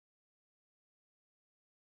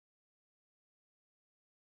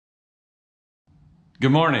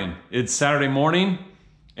Good morning. It's Saturday morning,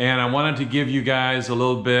 and I wanted to give you guys a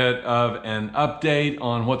little bit of an update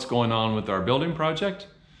on what's going on with our building project.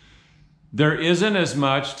 There isn't as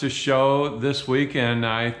much to show this week, and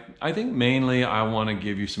I think mainly I want to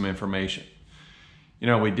give you some information. You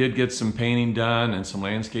know, we did get some painting done and some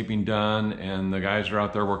landscaping done, and the guys are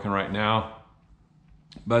out there working right now.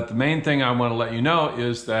 But the main thing I want to let you know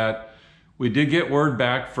is that we did get word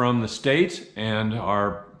back from the state, and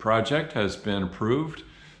our project has been approved.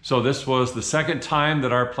 So this was the second time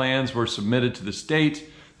that our plans were submitted to the state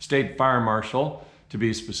fire marshal to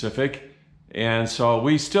be specific. And so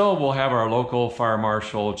we still will have our local fire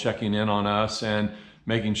marshal checking in on us and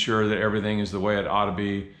making sure that everything is the way it ought to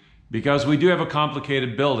be, because we do have a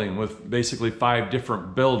complicated building with basically 5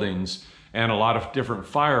 different buildings and a lot of different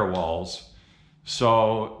firewalls.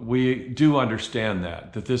 So we do understand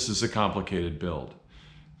that this is a complicated build.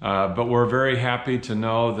 But we're very happy to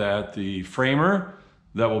know that the framer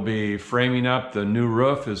that will be framing up the new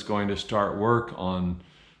roof is going to start work on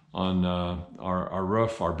our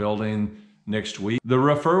roof, our building, next week. The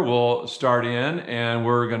roofer will start in, and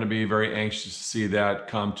we're going to be very anxious to see that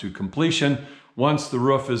come to completion. Once the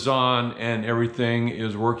roof is on and everything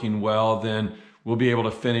is working well, then we'll be able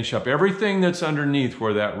to finish up everything that's underneath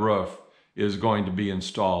where that roof is going to be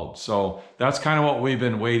installed. So that's kind of what we've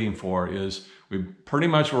been waiting for. Is we pretty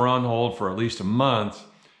much were on hold for at least a month,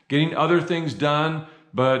 getting other things done,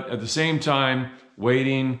 but at the same time,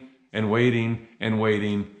 waiting and waiting and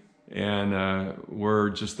waiting. And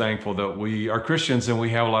we're just thankful that we are Christians and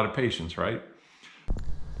we have a lot of patience, right?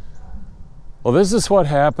 Well, this is what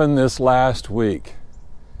happened this last week.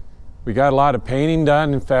 We got a lot of painting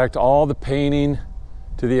done. In fact, all the painting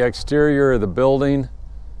to the exterior of the building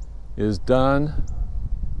is done.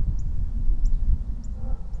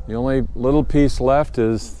 The only little piece left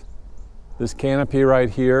is this canopy right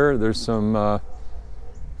here. There's some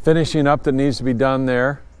finishing up that needs to be done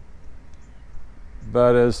there.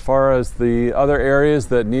 But as far as the other areas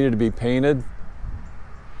that needed to be painted,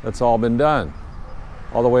 that's all been done,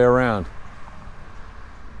 all the way around.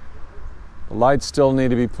 The lights still need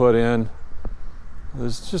to be put in.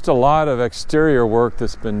 There's just a lot of exterior work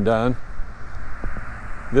that's been done.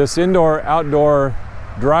 This indoor-outdoor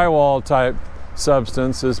drywall type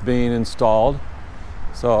substance is being installed,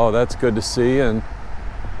 so that's good to see. And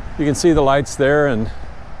you can see the lights there, and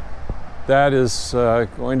that is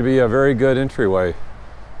going to be a very good entryway,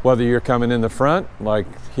 whether you're coming in the front like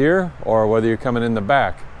here or whether you're coming in the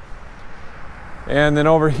back. And then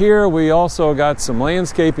over here we also got some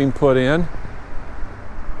landscaping put in.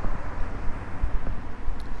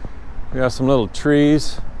 We got some little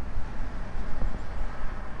trees.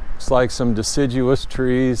 Looks like some deciduous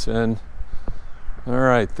trees. And all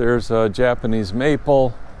right, there's a Japanese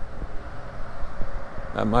maple.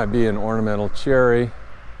 That might be an ornamental cherry.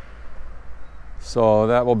 So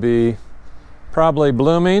that will be probably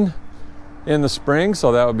blooming in the spring,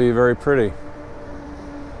 so that would be very pretty.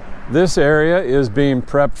 This area is being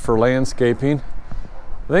prepped for landscaping.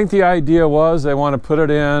 I think the idea was they want to put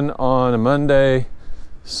it in on a Monday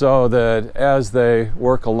so that as they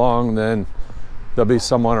work along, then there'll be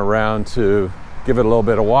someone around to give it a little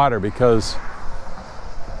bit of water, because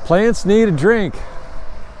plants need a drink.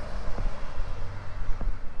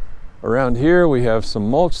 Around here we have some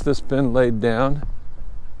mulch that's been laid down.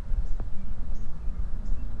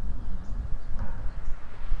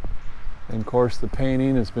 And of course the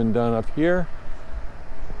painting has been done up here.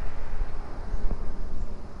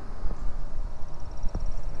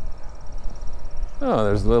 Oh,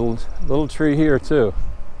 there's a little tree here too.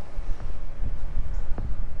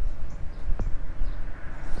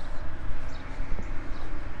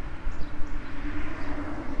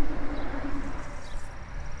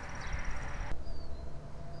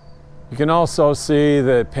 You can also see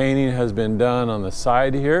that painting has been done on the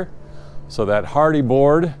side here. So that hardy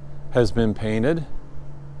board has been painted.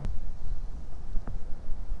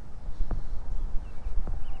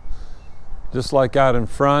 Just like out in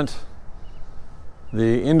front,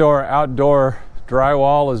 the indoor-outdoor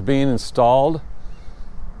drywall is being installed.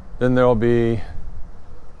 Then there will be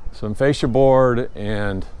some fascia board,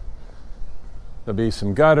 and there'll be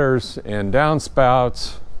some gutters and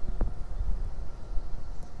downspouts.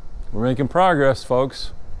 We're making progress,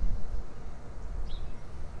 folks.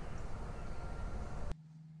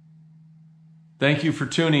 Thank you for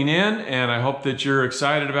tuning in, and I hope that you're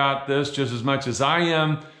excited about this just as much as I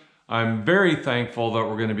am. I'm very thankful that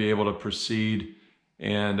we're going to be able to proceed,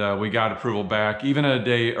 and we got approval back even a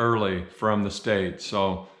day early from the state.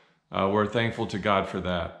 So we're thankful to God for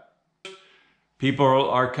that. People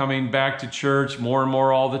are coming back to church more and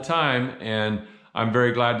more all the time, and I'm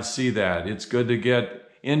very glad to see that. It's good to get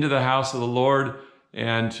into the house of the Lord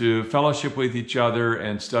and to fellowship with each other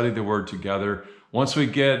and study the Word together. Once we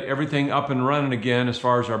get everything up and running again as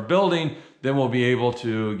far as our building, then we'll be able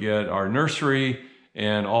to get our nursery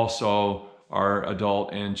and also our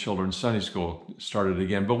adult and children's Sunday school started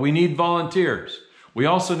again. But we need volunteers. We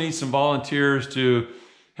also need some volunteers to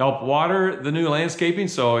help water the new landscaping.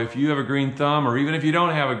 So if you have a green thumb, or even if you don't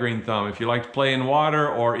have a green thumb, if you like to play in water,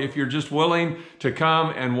 or if you're just willing to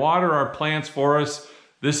come and water our plants for us,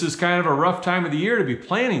 this is kind of a rough time of the year to be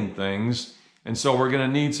planting things. And so we're going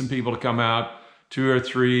to need some people to come out, 2 or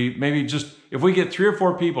 3, maybe just if we get 3 or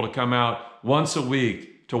 4 people to come out once a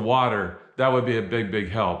week to water, that would be a big, big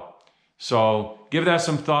help. So give that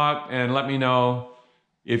some thought and let me know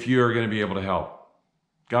if you're going to be able to help.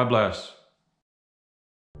 God bless.